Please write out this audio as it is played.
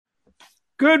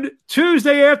Good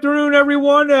Tuesday afternoon,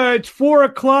 everyone. It's 4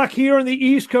 o'clock here on the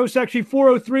East Coast, actually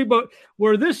 4:03, but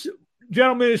where this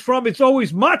gentleman is from, it's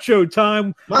always Macho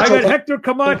time. I got Hector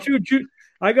Camacho Jr.,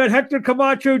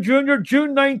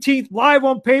 June 19th, live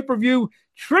on pay-per-view,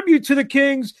 tribute to the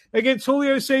Kings against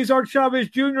Julio Cesar Chavez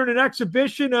Jr. in an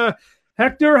exhibition.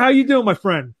 Hector, how you doing, my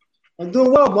friend? I'm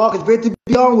doing well, Mark. It's great to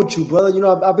be on with you, brother. You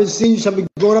know, I've been seeing you. I've been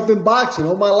growing up in boxing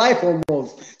all my life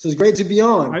almost. So it's great to be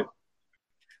on.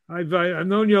 I've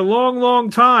known you a long, long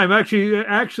time.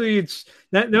 Actually, it's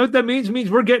that. Know what that means? It means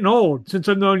we're getting old since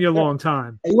I've known you a long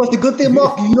time. And what's the good thing,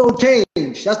 Mark? You don't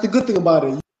change. That's the good thing about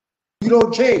it. You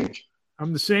don't change.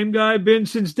 I'm the same guy I've been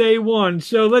since day one.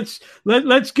 So let's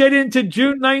get into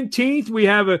June 19th. We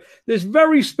have this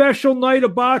very special night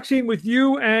of boxing with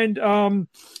you and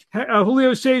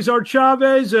Julio Cesar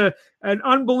Chavez. An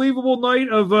unbelievable night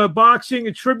of boxing,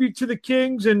 a tribute to the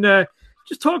Kings, and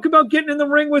just talk about getting in the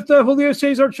ring with Julio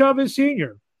Cesar Chavez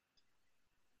Sr.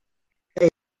 Hey,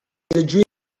 the dream.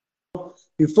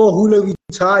 Before Julio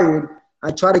retired,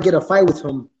 I tried to get a fight with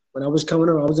him when I was coming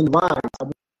up. I was in Vines.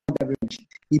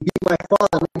 He beat my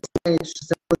father in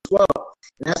 1912.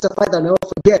 And that's a fight I'll never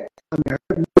forget. I tried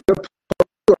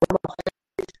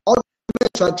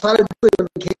to do it when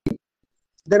it came.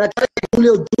 Then I tried to get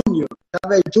Julio Jr.,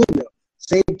 Chavez Jr.,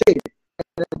 same thing. And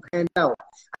then panned out.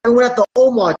 I went after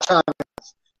Omar Chavez.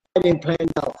 I didn't plan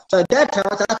out. So at that time,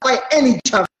 I said, I fight any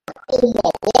Chavez,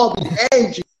 Omar, Bobby,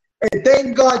 Angie. And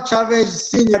thank God Chavez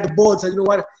Sr. at the board said, you know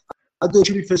what, I'll do a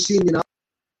tribute for Sr. and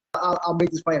I'll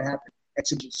make this fight happen.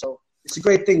 Exhibition. So it's a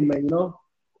great thing, man, you know?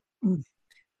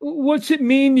 What's it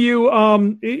mean to you?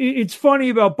 It's funny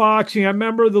about boxing. I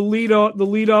remember the lead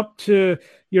up to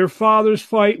your father's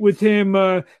fight with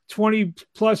him 20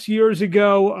 plus years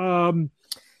ago.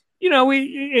 You know,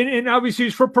 and obviously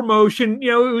it's for promotion.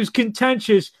 You know, it was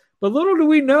contentious, but little do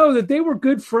we know that they were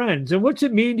good friends. And what's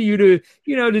it mean to you to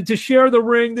share the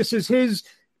ring? This is his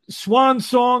swan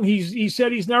song. He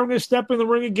said he's never going to step in the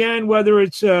ring again, whether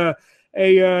it's a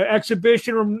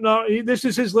exhibition or not. This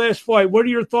is his last fight. What are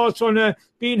your thoughts on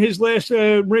being his last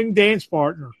ring dance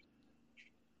partner?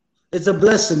 It's a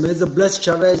blessing, man. It's a blessing,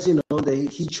 Chavez. You know,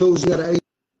 he chose me out of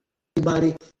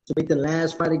everybody to make the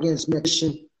last fight against me.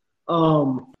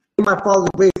 My father's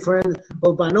a great friend,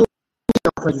 but by no means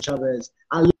I'm friends with Chavez.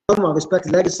 I love him. I respect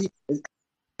his legacy. It's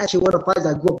actually one of the fighters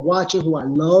I grew up watching, who I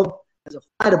love as a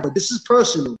fighter. But this is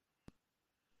personal.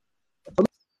 For me,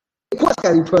 of course, it's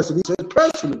got to be personal. So it's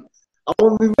personal. I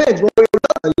want revenge, one way or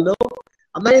another, you know.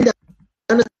 I'm not in that.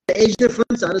 I understand the age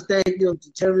difference. I understand, you know,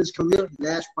 the term of his career, his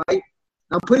last fight.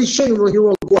 I'm pretty sure he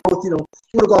won't go out with, he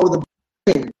won't go out with a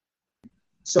bang.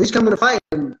 So he's coming to fight.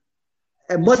 And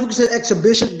much we can say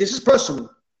exhibition, this is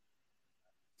personal.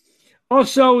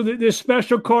 Also, this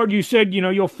special card, you said, you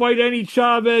know, you'll fight any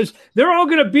Chavez. They're all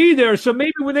going to be there. So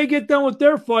maybe when they get done with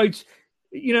their fights,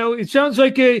 you know, it sounds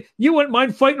like you wouldn't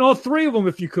mind fighting all three of them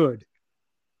if you could.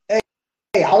 Hey,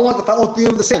 I want to fight all three of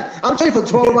them the same. I'm training for a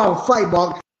 12-round fight,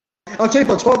 Mark. I'm training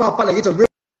for a 12-round fight. Like, it's a real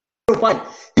fight.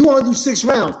 You want to do 6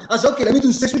 rounds. I said, okay, let me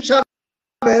do 6 with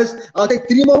Chavez. I'll take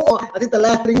 3 more. I think the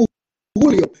last 3 with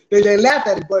Julio. They laughed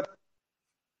at it, but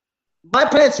my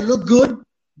plan is to look good,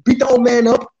 beat the old man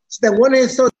up, so that one of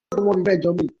his sons won't revenge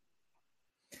on me.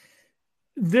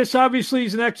 This obviously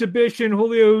is an exhibition.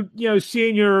 Julio, you know,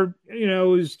 Senior, you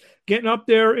know, is getting up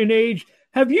there in age.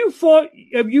 Have you fought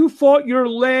your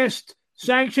last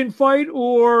sanctioned fight,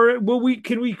 or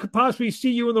can we possibly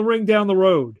see you in the ring down the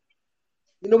road?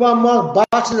 You know what, Mark?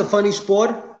 Boxing is a funny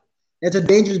sport. It's a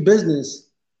dangerous business.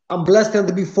 I'm blessed enough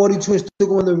to be 42 and still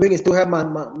go in the ring and still have my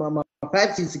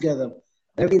practices together,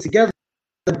 everything together.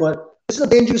 But this is a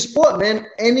dangerous sport, man.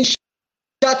 Any shot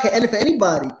can end it for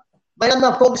anybody. But I'm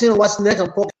not focusing on what's next.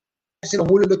 I'm focusing on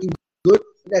Julio looking good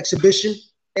in the exhibition.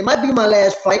 It might be my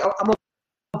last fight. I'm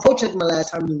approaching my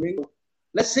last time in the ring.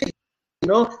 Let's see. You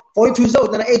know, 42 years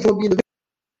old, then the age won't be in the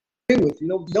ring with. You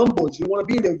know, the young boys. You want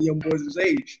to be there with the young boys this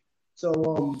age.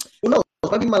 So, who knows?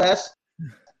 It might be my last.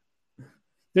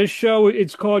 This show,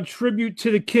 it's called Tribute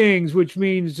to the Kings, which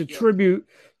means a tribute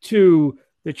to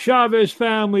the Chavez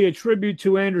family, a tribute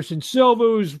to Anderson Silva,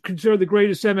 who's considered the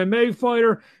greatest MMA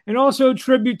fighter, and also a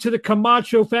tribute to the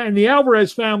Camacho family and the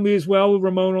Alvarez family as well, with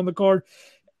Ramon on the card,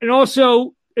 and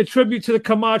also a tribute to the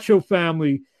Camacho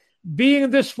family. Being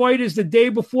in this fight is the day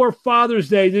before Father's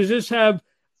Day. Does this have,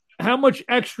 how much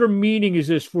extra meaning is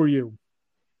this for you?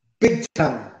 Big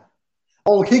time.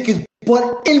 Oh, kick his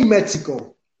butt in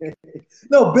Mexico.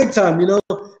 No, big time, you know.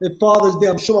 And Father's Day,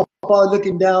 I'm sure my father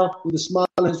looking down with a smile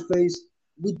on his face.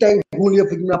 We thank Julio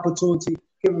for the opportunity.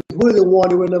 If Julio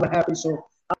won, it would never happen. So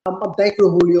I'm thankful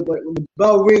to Julio. But when the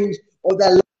bell rings, all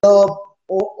that love,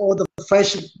 or the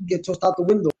friendship get tossed out the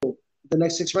window the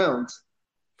next 6 rounds.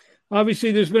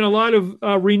 Obviously, there's been a lot of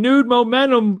renewed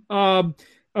momentum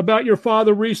about your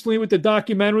father recently with the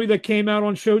documentary that came out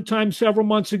on Showtime several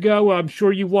months ago. I'm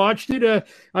sure you watched it.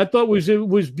 I thought it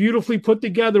was beautifully put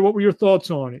together. What were your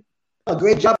thoughts on it? A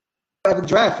great job at the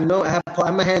draft. I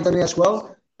have my hands on it as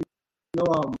well.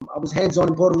 I was hands on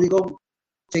in Puerto Rico,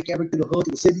 taking everything to the hood,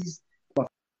 to the cities, my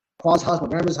father's house, my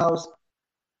grandma's house.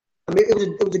 I mean,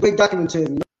 it was a great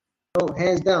documentary.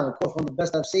 Hands down, of course, one of the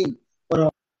best I've seen.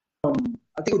 But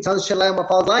I think it tells shit like my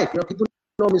father's life. People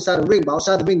know him inside the ring, but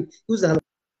outside the ring, he was a hell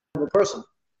of a person,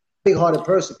 big-hearted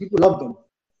person. People loved him.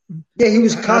 Yeah, he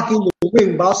was cocky in the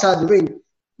ring, but outside the ring,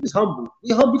 he was humble.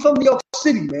 We're from New York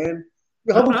City, man.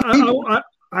 We're humble people.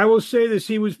 I will say this: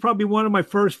 he was probably one of my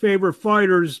first favorite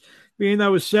fighters. Being that I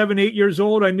was 7, 8 years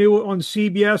old, I knew on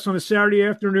CBS on a Saturday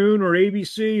afternoon or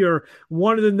ABC or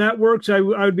one of the networks, I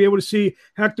would be able to see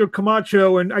Hector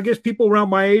Camacho. And I guess people around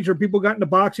my age or people got into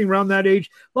boxing around that age,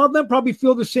 a lot of them probably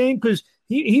feel the same because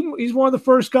he's one of the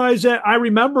first guys that I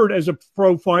remembered as a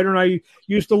pro fighter, and I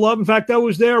used to love. In fact, I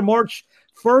was there March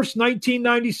 1st,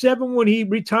 1997, when he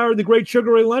retired the great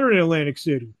Sugar Ray Leonard in Atlantic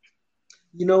City.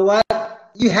 You know what?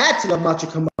 You had to love Macho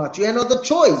Camacho. You had no other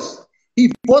choice. He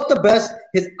fought the best.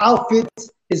 His outfits,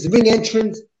 his ring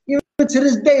entrance. Even to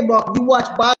this day, Mark, you watch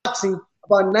boxing,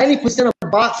 about 90%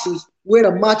 of boxers wear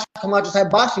the Macho Camacho type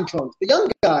boxing trunks. The young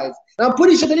guys. And I'm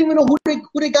pretty sure they didn't even know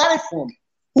who they got it from.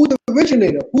 Who the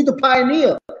originator, who the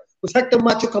pioneer was Hector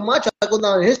Macho Camacho. I go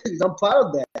down in history. I'm proud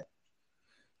of that.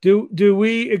 Do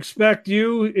we expect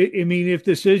you? I mean, if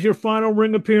this is your final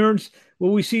ring appearance,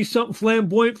 will we see something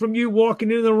flamboyant from you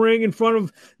walking into the ring in front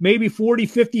of maybe 40,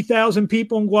 50,000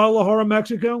 people in Guadalajara,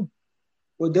 Mexico?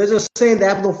 Well, there's a saying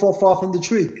that apple don't fall far from the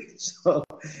tree. So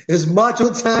it's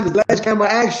macho time, it's large camera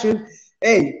action.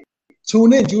 Hey,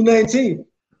 tune in June 19th.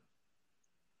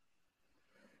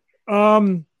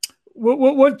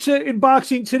 What's in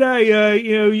boxing today?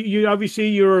 You obviously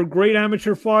you're a great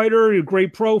amateur fighter, you're a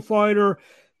great pro fighter.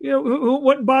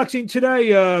 What in boxing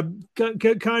today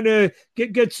kind of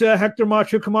gets Hector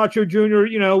Macho Camacho Jr.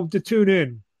 To tune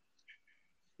in?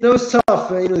 It's tough.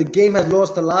 The game has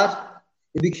lost a lot.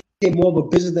 It became more of a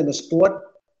business than a sport.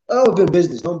 Oh, it's been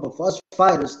business, but for us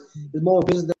fighters, it's more of a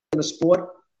business than a sport.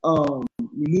 We're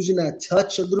losing that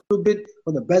touch a little bit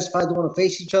when the best fighters want to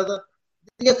face each other.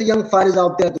 You have the young fighters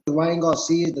out there, the Ryan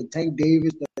Garcia, the Tank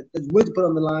Davis, the Wiz put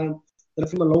on the line, the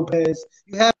Fima Lopez.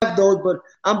 You have those, but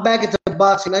I'm back into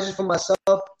boxing, not just for myself,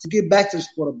 to get back to the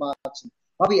sport of boxing.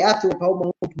 Probably after I help my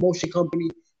own promotion company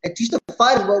and teach the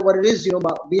fighters about what it is,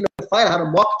 about being a fighter, how to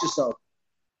market yourself.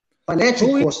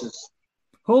 Financial forces.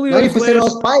 90% of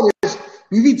those fighters,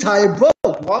 we retired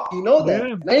broke, Mark. You know that.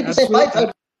 Yeah, 90%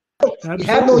 fighters broke. You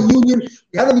have no union,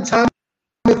 you have no retirement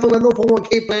fund, no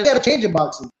 401k plan. You got to change your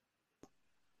boxing.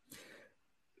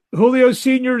 Julio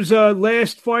Sr.'s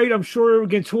last fight, I'm sure,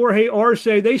 against Jorge Arce,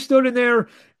 they stood in there,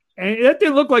 and that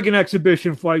didn't look like an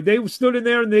exhibition fight. They stood in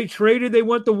there and they traded, they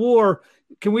went to war.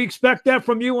 Can we expect that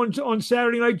from you on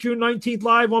Saturday night, June 19th,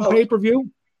 live on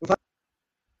pay-per-view?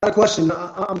 A question.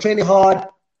 I'm training hard.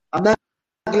 I'm not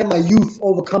going to let my youth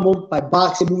overcome them by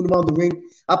boxing, moving around the ring.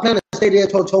 I plan to stay there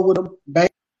toe-to-toe with them, bang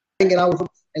it out with them,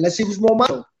 and let's see who's more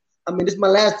macho. I mean, this is my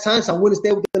last time, so I'm willing to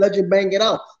stay with the legend, bang it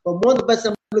out. But one of the best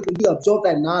I'm looking to do, absorb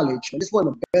that knowledge. And this is one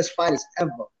of the best fighters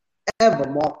ever,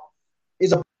 Mark.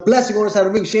 It's a blessing going inside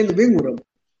the ring, sharing the ring with him,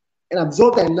 and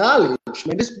absorb that knowledge.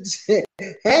 Man, this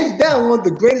hands down one of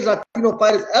the greatest Latino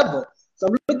fighters ever. So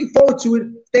I'm looking forward to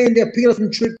it, staying there, picking up some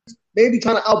tricks, maybe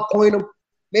trying to outpoint him,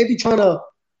 maybe trying to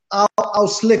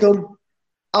out-slick him,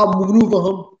 out-maneuver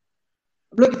him.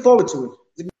 I'm looking forward to it.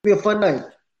 It's going to be a fun night.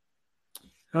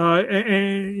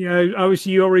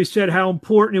 Obviously you already said how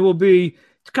important it will be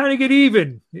to kind of get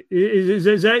even.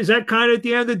 Is that kind of at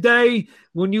the end of the day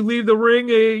when you leave the ring,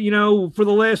 for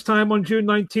the last time on June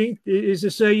 19th, is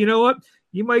to say, you know what,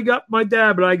 you might got my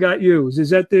dad, but I got you. Is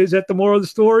that the moral of the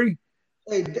story?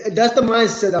 Hey, that's the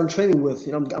mindset I'm training with.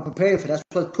 I'm preparing for that.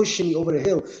 That's what's pushing me over the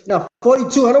hill. Now,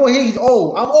 42, I don't want to hear he's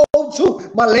old. I'm old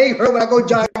too. My leg hurt when I go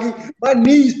jogging. My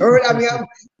knees hurt. I mean,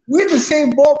 we're in the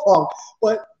same ballpark,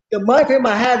 but the mind frame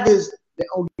I have is that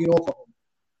I want to get off of him.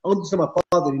 I want to do something my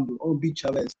father didn't do. I want to beat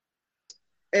Chavez.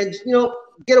 And,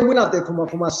 get a win out there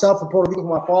for myself, for Puerto Rico,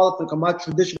 for my father, for my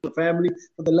traditional family,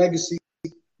 for the legacy.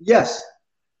 Yes.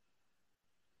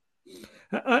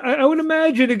 I would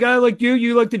imagine a guy like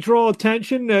you like to draw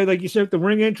attention, like you said, with the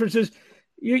ring entrances.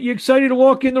 You excited to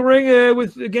walk in the ring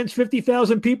against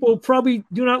 50,000 people probably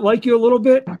do not like you a little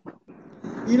bit?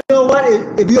 You know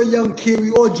what? If you're a young kid,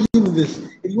 we all dream of this.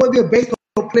 If you want to be a baseball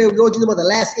player. We always dream about the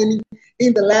last inning,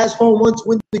 in the last home run to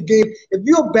win the game. If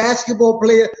you're a basketball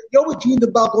player, you always dreamed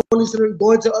about going to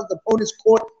the opponent's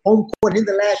court, home court, hitting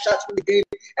the last shot to win the game.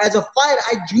 As a fighter,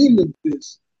 I dreamed of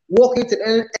this. Walking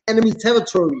into enemy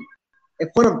territory in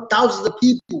front of thousands of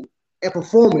people and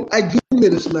performing. I dreamed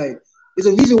of this night. There's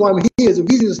a reason why I'm here. There's a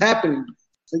reason it's happening.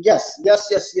 So yes.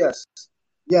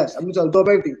 Yes, I'm going to do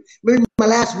everything. Maybe my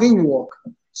last ring walk.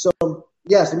 So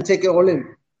yes, let me take it all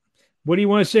in. What do you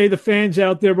want to say to the fans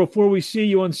out there before we see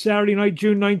you on Saturday night,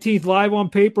 June 19th, live on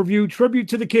pay-per-view, tribute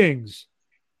to the Kings?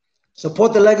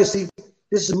 Support the legacy.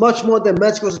 This is much more than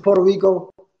Mexico versus Puerto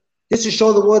Rico. This is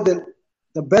show the world that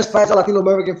the best fighters are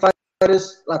Latino-American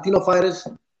fighters, Latino fighters.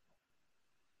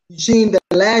 You've seen the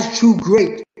last true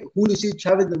great, Julio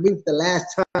Chavez in the ring for the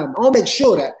last time. I'll make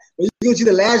sure that. But you're going to see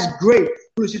the last great,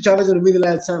 Julio Chavez in the ring the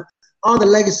last time. On the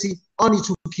legacy, on these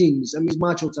two kings. I mean, it's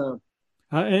macho time.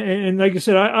 And like I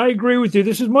said, I agree with you.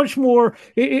 This is much more,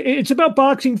 it's about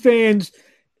boxing fans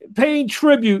paying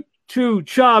tribute to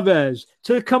Chavez,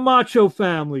 to the Camacho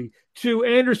family, to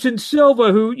Anderson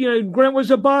Silva, who, Grant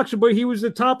was a boxer, but he was the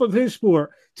top of his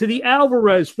sport, to the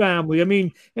Alvarez family. I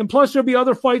mean, and plus there'll be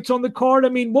other fights on the card. I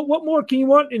mean, what more can you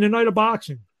want in a night of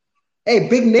boxing? Hey,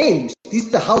 big names. These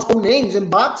are the household names in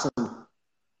boxing.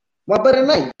 What better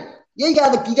night? Yeah, you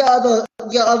got other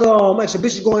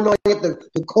exhibitions going on. You got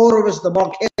the Cotto versus the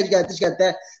Marquez. You got this, you got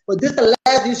that. But this is the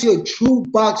last you see a true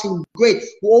boxing great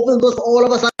who opened the doors for all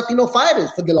of us Latino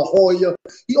fighters. For De La Hoya,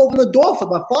 he opened the door for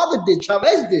my father did.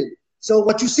 Chavez did. So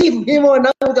what you see from him on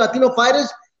now with the Latino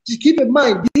fighters, just keep in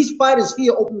mind these fighters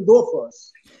here open the door for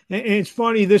us. And it's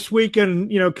funny this weekend.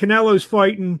 Canelo's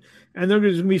fighting, and there's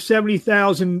going to be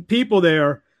 70,000 people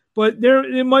there. But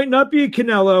there might not be a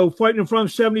Canelo fighting in front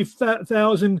of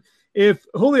 70,000. If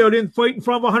Julio didn't fight in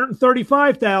front of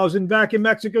 135,000 back in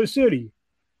Mexico City.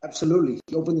 Absolutely.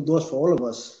 He opened the doors for all of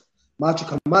us. Camacho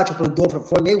opened the door for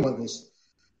Floyd Mayweather's,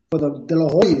 for the De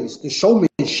La Hoyas, the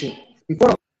showmanship.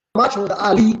 Before Camacho, the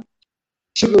Ali,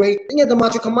 Sugar Ray, and yet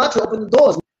the Camacho opened the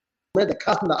doors. Man, the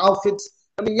costume, the outfits.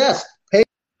 I mean, yes, pay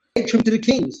tribute to the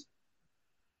Kings.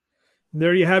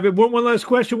 There you have it. One last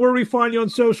question. Where do we find you on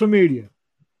social media?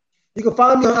 You can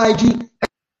find me on IG,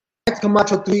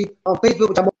 Camacho 3, on Facebook,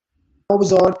 which I'm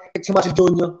always on, Camacho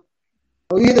Jr.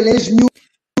 We hear the latest news.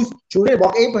 Tune in.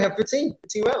 Mark Abraham, 15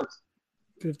 rounds.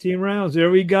 15 rounds.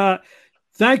 There we got.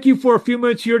 Thank you for a few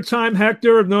minutes of your time,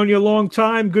 Hector. I've known you a long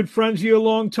time. Good friends of you a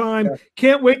long time. Yeah.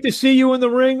 Can't wait to see you in the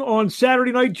ring on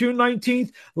Saturday night, June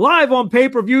 19th, live on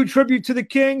pay-per-view, tribute to the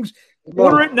Kings.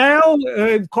 Order it now.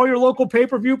 Call your local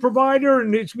pay-per-view provider,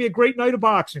 and it's going to be a great night of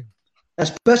boxing. A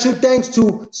special thanks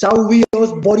to Saul Rios,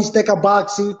 Bodisteca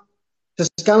Boxing,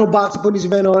 Toscano Boxing putting this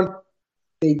event on.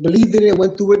 They believed in it and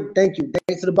went through it. Thank you.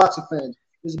 Thanks to the boxing fans.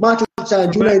 It's Macho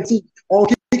Time, June 19th. All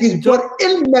kicking butt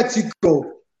in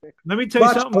Mexico. Let me tell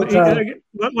you something.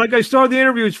 Like I started the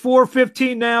interview, it's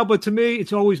 4:15 now, but to me,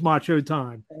 it's always Macho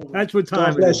time. That's what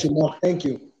time God bless you, Mark. Thank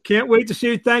you. Can't wait to see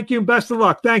you. Thank you, and best of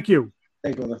luck. Thank you.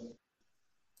 Thank you, brother.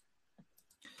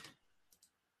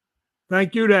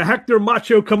 Thank you to Hector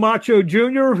Macho Camacho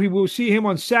Jr. We will see him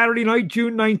on Saturday night,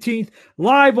 June 19th,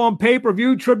 live on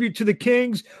pay-per-view, tribute to the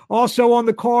Kings. Also on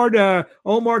the card,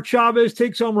 Omar Chavez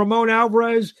takes on Ramon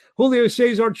Alvarez. Julio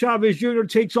Cesar Chavez Jr.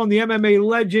 takes on the MMA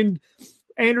legend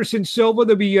Anderson Silva.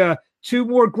 There'll be two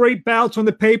more great bouts on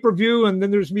the pay-per-view, and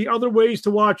then there's going to be other ways to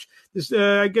watch this,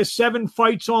 7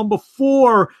 fights on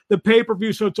before the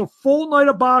pay-per-view. So it's a full night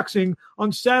of boxing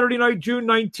on Saturday night, June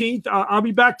 19th. I'll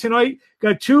be back tonight.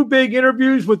 Got 2 big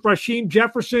interviews with Rasheem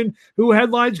Jefferson, who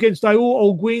headlines against Daul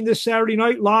Olguin this Saturday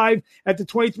night, live at the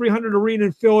 2300 Arena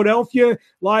in Philadelphia,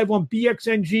 live on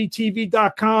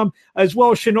BXNGTV.com, as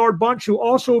well as Shenard Bunch, who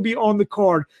also will be on the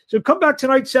card. So come back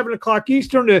tonight, 7 o'clock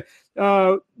Eastern, to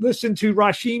listen to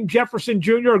Rasheem Jefferson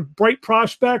Jr., a bright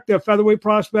prospect, a featherweight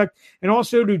prospect, and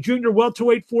also to junior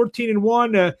welterweight,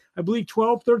 14-1, I believe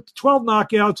 12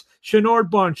 knockouts, Shenard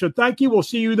Bunch. So thank you. We'll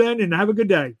see you then, and have a good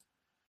day.